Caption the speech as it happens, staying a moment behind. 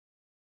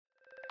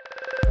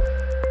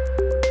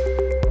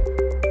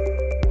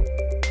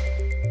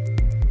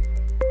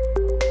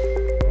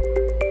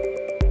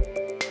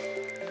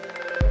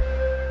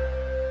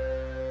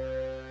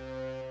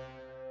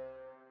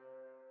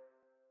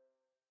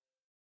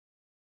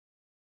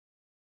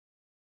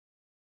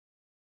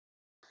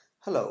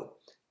Hello,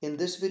 in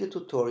this video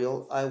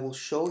tutorial I will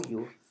show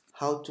you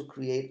how to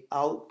create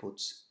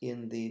outputs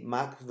in the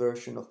Mac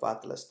version of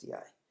ATLAS.ti.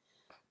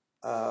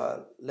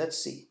 Let's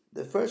see,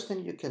 the first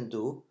thing you can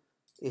do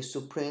is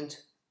to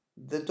print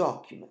the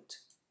document.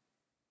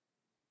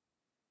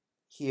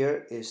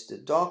 Here is the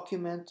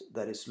document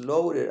that is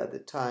loaded at the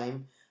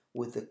time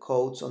with the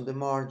codes on the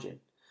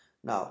margin.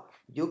 Now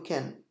you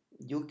can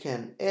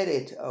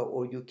edit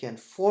or you can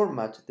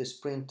format this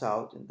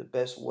printout in the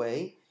best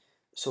way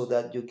so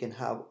that you can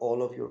have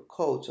all of your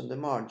codes on the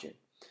margin.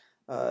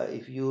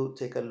 If you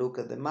take a look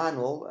at the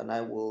manual, and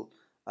I will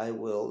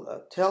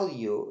tell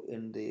you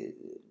in the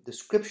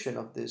description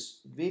of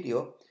this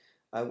video,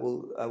 I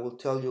will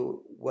tell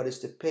you what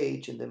is the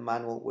page in the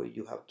manual where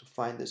you have to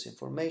find this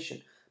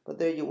information. But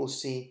there you will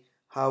see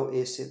how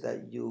is it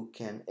that you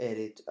can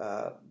edit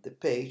the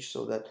page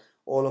so that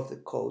all of the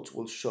codes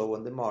will show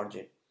on the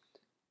margin.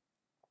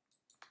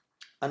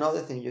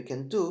 Another thing you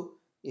can do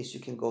is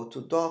you can go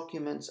to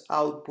Documents,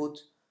 Output,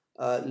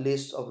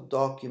 List of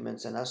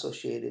documents and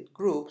associated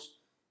groups.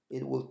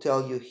 It will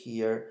tell you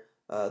here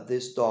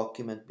this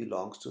document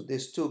belongs to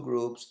these two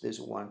groups, this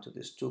one to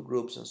these two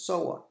groups, and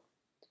so on.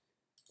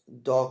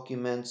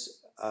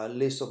 Documents,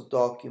 list of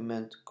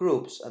document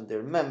groups and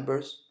their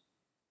members.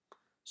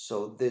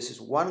 So this is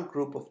one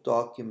group of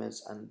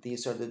documents and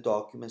these are the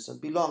documents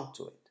that belong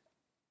to it.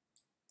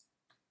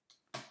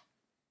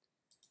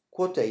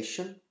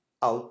 Quotation,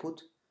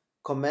 output,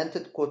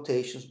 commented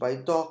quotations by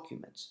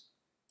documents.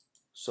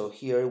 So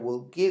here it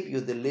will give you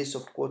the list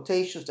of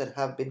quotations that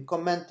have been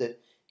commented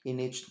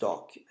in each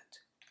document.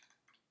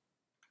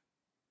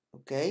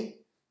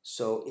 Okay,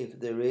 so if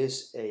there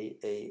is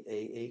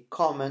a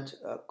comment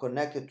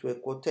connected to a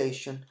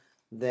quotation,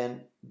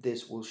 then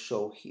this will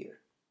show here.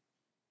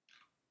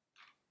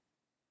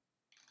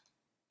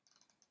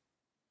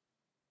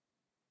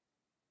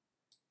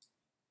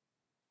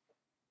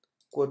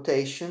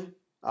 Quotation,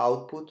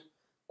 output,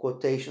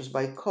 quotations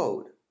by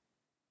code.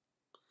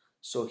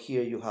 So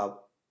here you have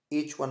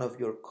each one of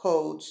your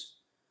codes,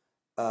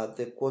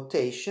 the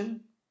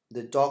quotation,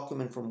 the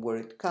document from where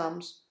it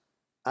comes,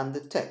 and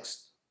the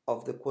text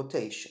of the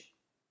quotation.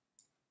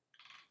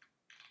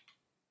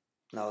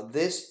 Now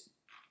this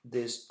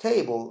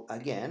table,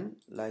 again,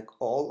 like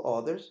all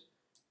others,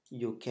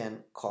 you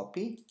can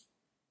copy,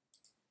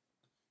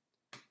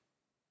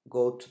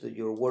 go to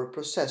your word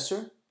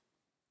processor,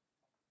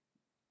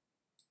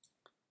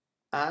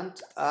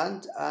 and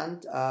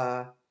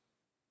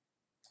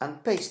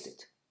paste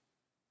it.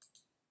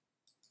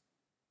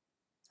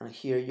 And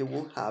here you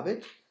will have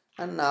it,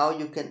 and now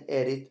you can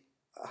edit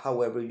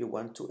however you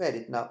want to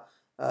edit. Now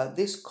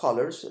these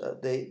colors,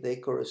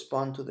 they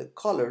correspond to the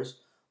colors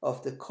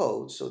of the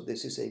code. So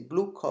this is a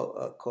blue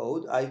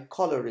code. I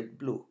color it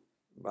blue,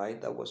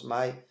 right? That was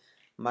my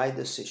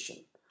decision.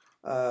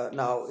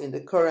 Now in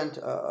the current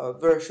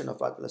version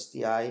of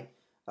ATLAS.ti,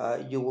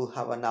 you will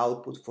have an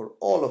output for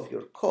all of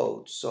your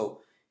codes.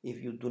 So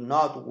if you do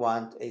not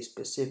want a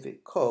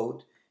specific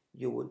code,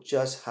 you would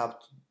just have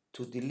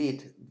to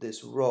delete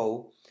this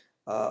row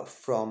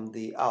from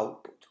the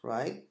output,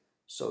 right?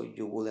 So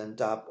you will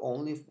end up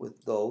only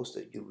with those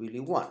that you really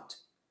want.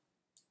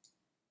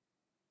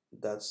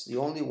 That's the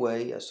only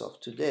way as of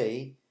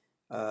today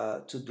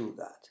to do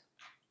that.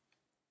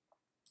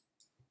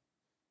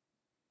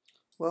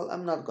 Well,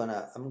 I'm not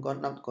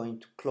going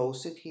to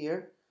close it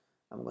here.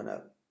 I'm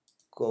gonna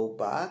go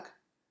back,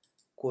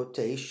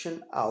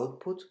 quotation,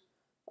 output,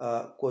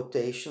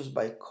 quotations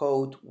by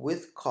code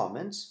with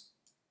comments.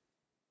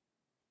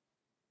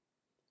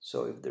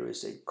 So if there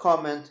is a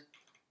comment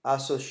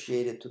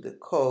associated to the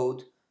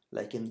code,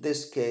 like in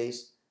this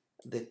case,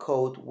 the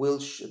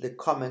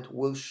comment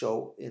will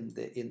show in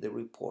the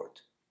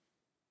report.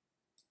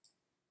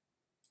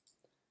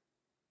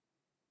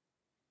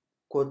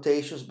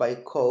 Quotations by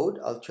code,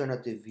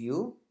 alternative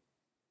view.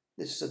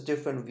 This is a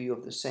different view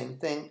of the same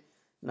thing.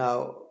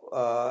 Now,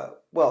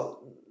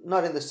 well,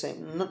 not in the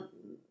same,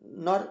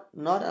 not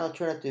an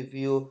alternative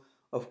view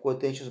of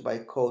quotations by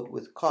code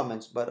with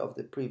comments, but of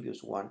the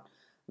previous one.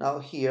 Now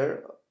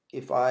here,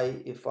 if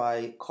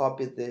I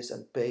copy this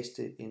and paste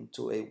it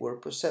into a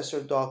word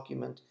processor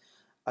document,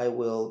 I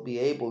will be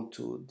able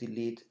to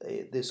delete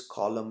this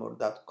column or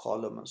that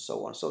column and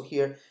so on. So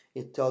here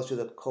it tells you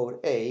that code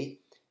A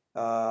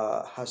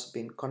has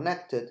been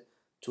connected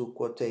to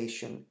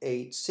quotation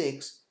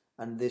 8.6,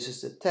 and this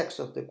is the text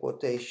of the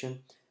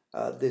quotation,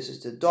 this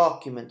is the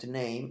document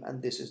name,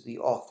 and this is the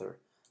author,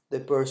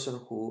 the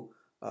person who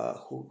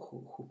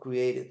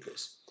created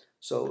this.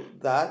 So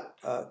that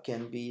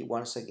can be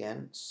once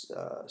again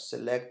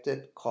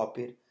selected,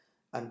 copied,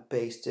 and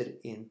pasted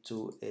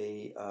into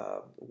a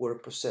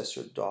word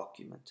processor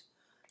document.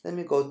 Let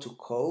me go to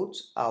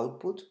codes,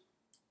 output,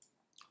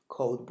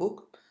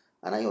 codebook,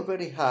 and I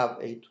already have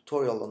a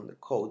tutorial on the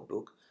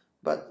codebook,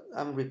 but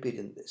I'm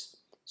repeating this.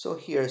 So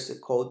here's the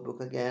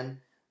codebook again,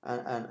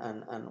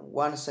 and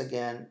once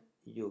again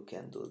you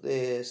can do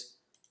this.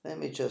 Let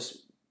me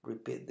just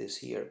repeat this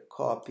here,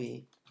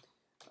 copy.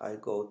 I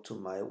go to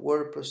my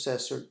word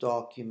processor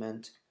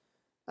document,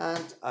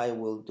 and I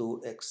will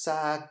do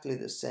exactly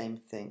the same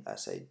thing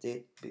as I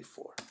did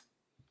before.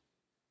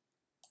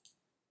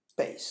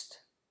 Paste.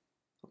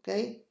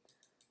 Okay,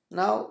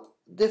 now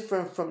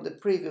different from the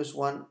previous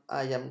one,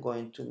 I am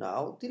going to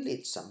now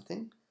delete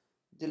something,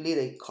 delete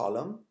a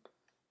column,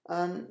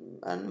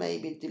 and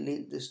maybe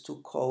delete these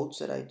two codes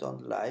that I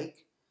don't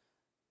like.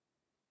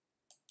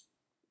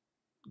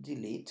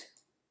 Delete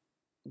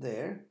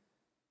there.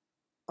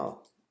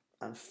 Oh,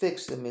 and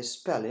fix the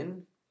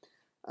misspelling,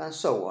 and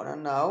so on.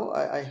 And now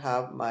I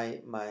have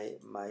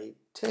my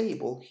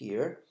table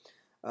here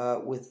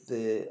with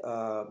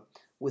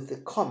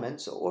the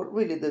comments, or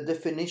really the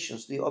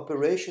definitions, the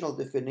operational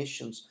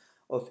definitions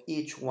of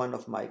each one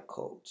of my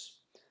codes.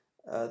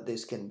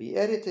 This can be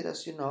edited,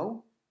 as you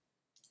know,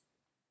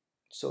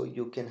 so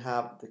you can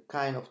have the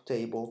kind of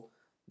table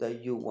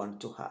that you want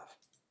to have.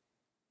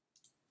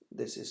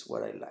 This is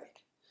what I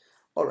like.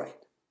 All right,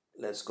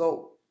 let's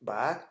go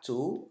back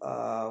to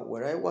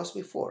where I was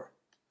before.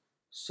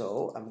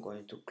 So I'm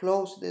going to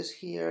close this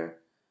here.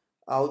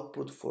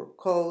 Output for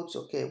codes.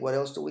 Okay, what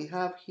else do we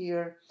have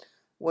here?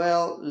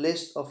 Well,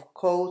 list of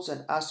codes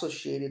and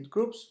associated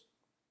groups.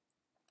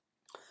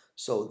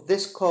 So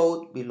this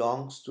code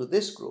belongs to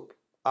this group,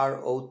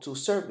 RO2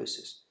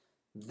 services.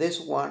 This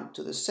one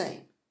to the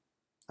same,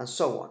 and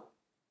so on.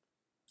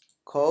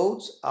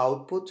 Codes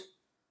output,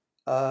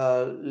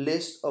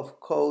 list of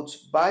codes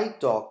by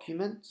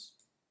document.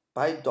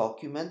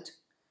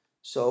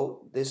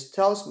 So this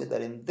tells me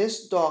that in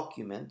this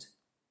document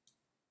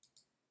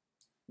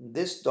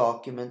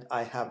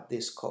I have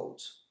these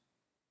codes.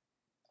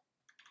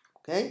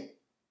 Okay,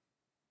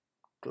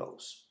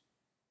 close.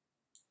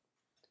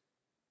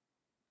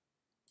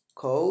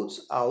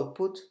 Codes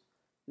output,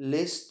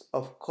 list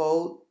of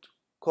code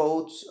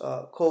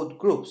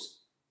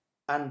groups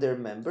and their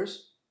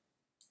members.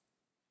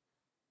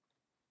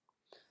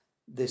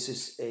 This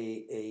is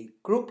a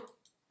group,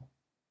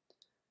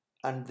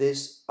 and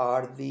these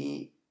are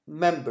the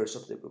members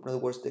of the group. In other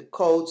words, the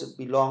codes that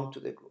belong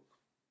to the group.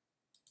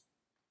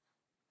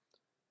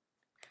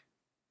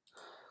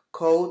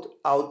 Code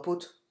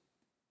output,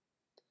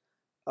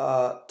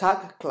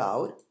 tag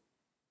cloud.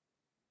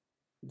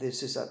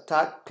 This is a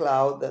tag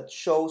cloud that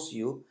shows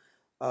you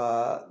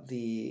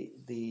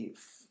the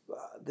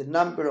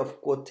number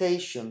of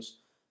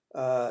quotations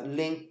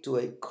linked to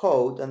a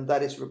code, and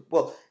that is,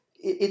 well,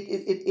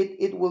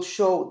 it will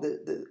show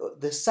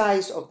the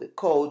size of the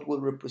code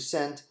will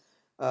represent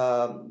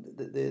how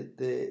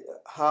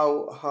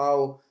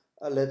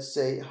let's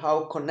say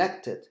how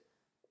connected,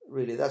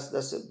 really that's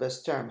the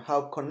best term,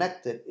 how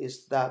connected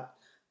is that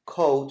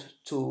code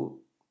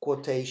to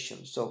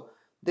quotation. So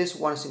this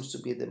one seems to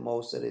be the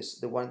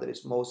one that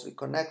is mostly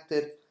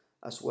connected,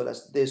 as well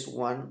as this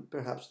one,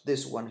 perhaps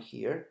this one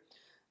here.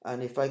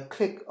 And if I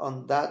click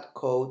on that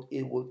code,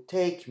 it will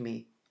take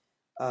me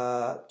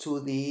to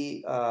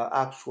the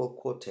actual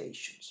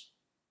quotations.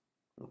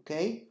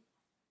 Okay.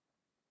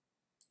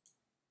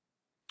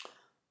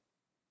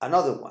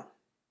 Another one,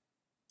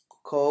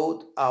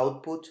 code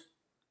output,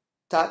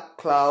 tag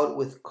cloud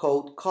with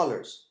code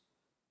colors.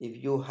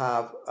 If you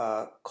have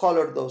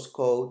colored those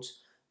codes,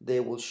 they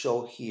will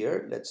show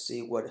here. Let's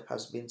see what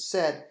has been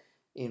said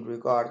in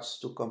regards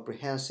to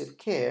comprehensive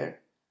care.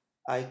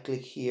 I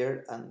click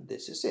here, and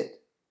this is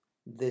it.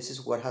 This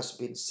is what has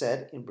been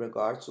said in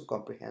regards to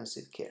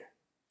comprehensive care.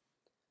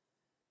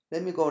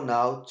 Let me go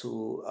now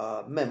to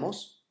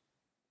memos,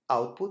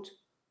 output,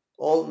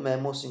 all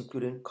memos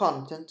including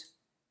content.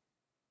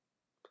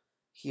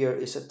 Here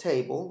is a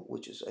table,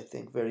 which is, I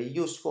think, very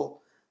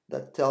useful,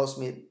 that tells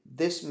me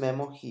this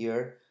memo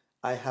here,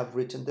 I have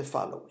written the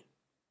following.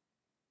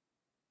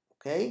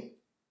 Okay,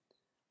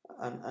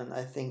 and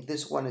I think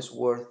this one is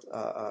worth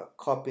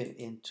copying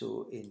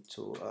into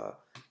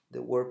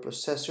the word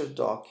processor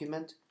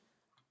document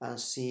and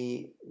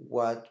see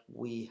what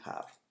we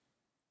have.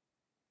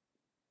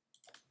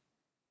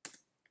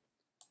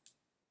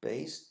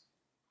 Paste.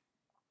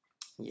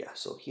 Yeah,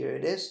 so here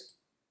it is.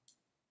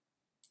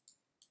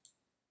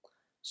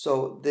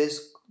 So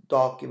this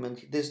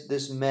document,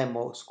 this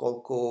memo is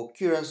called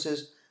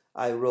co-occurrences.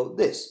 I wrote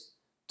this.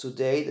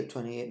 Today, the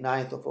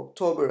 29th of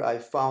October, I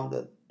found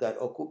that the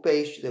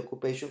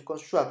occupation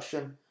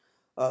construction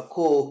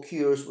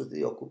co-occurs with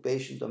the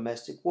occupation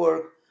domestic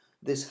work.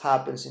 This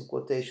happens in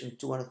quotation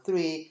 2 and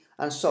 3,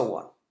 and so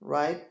on,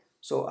 right?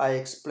 So I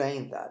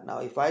explained that. Now,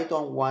 if I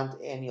don't want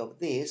any of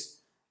this,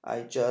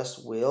 I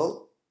just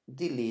will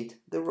delete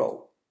the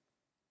row.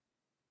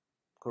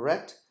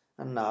 Correct?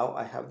 And now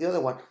I have the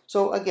other one.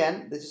 So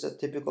again, this is a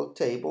typical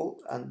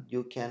table, and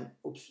you can,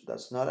 oops,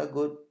 that's not a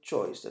good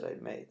choice that I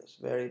made. That's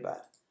very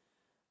bad.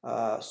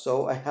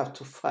 So I have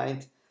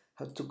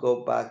to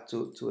go back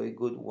to a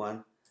good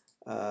one.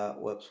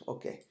 Whoops,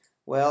 okay.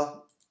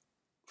 Well,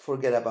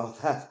 forget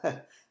about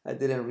that. I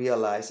didn't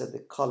realize that the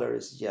color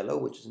is yellow,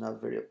 which is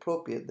not very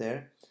appropriate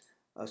there.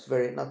 It's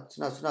not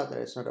that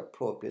it's not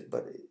appropriate,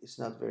 but it's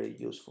not very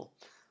useful.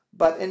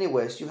 But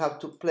anyways, you have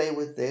to play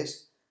with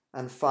this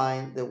and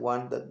find the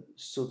one that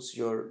suits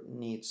your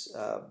needs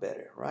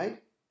better,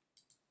 right?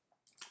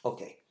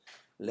 Okay,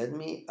 Let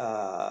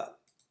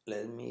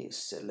me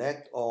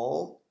select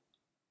all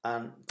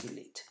and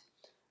delete.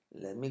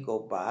 Let me go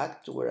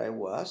back to where I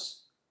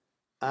was,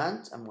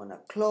 and I'm going to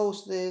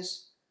close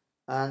this,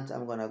 and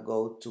I'm going to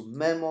go to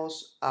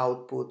Memos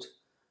Output,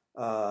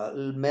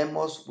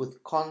 Memos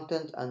with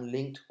content and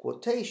linked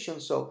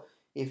quotations. So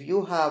if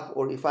you have,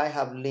 or if I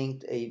have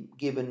linked a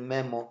given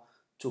memo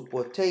to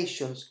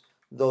quotations,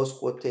 those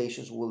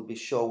quotations will be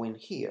showing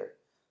here.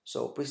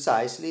 So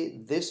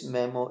precisely this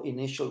memo,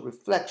 Initial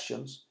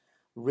Reflections,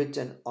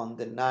 written on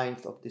the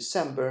 9th of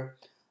December,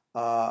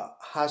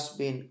 has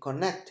been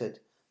connected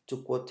to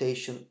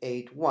quotation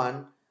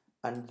 8.1,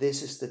 and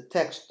this is the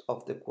text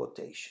of the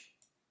quotation.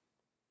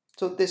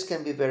 So this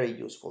can be very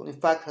useful. In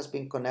fact, has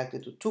been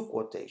connected to two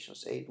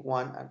quotations,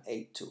 8.1 and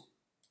 8.2.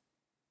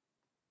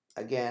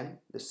 Again,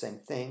 the same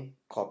thing,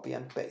 copy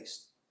and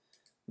paste.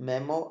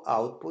 Memo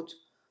output,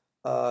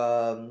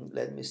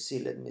 let me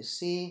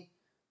see.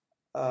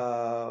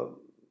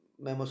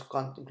 Memos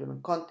content,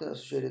 including content,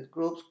 associated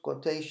groups,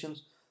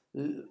 quotations.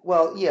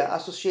 Well, yeah,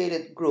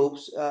 associated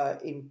groups,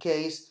 in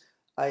case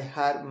I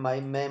had my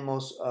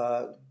memos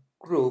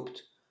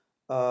grouped.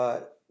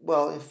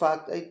 Well, in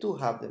fact, I do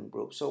have them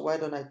grouped, so why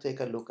don't I take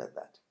a look at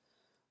that?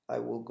 I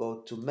will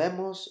go to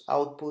Memos,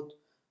 Output,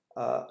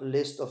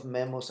 List of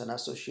memos and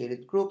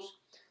associated groups.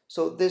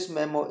 So this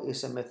memo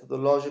is a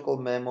methodological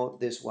memo.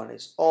 This one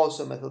is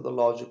also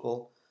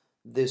methodological.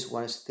 This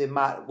one is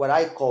what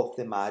I call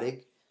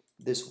thematic.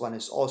 This one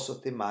is also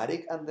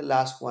thematic, and the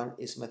last one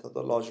is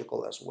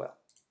methodological as well.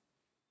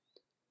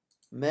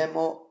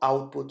 Memo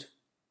output,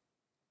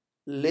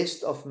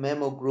 list of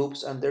memo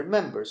groups and their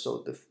members.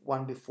 So the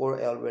one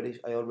before I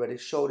already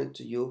showed it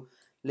to you.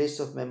 List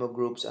of memo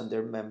groups and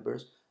their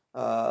members.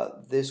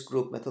 This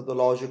group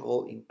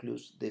methodological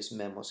includes these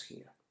memos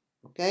here.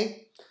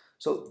 Okay,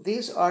 so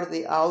these are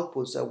the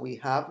outputs that we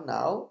have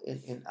now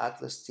in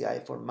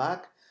ATLAS.ti for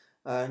Mac.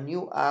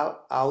 New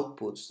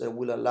outputs that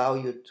will allow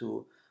you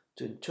to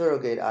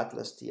interrogate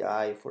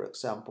ATLAS.ti, for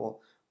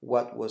example,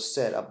 what was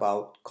said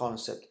about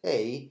concept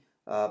A,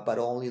 but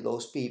only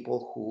those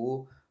people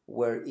who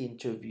were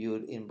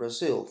interviewed in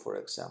Brazil, for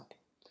example,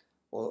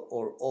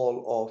 or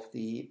all of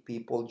the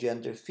people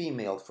gender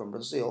female from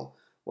Brazil.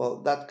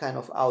 Well, that kind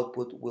of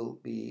output will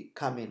be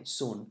coming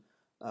soon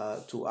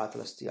to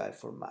ATLAS.ti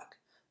for Mac.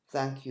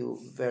 Thank you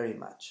very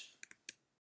much.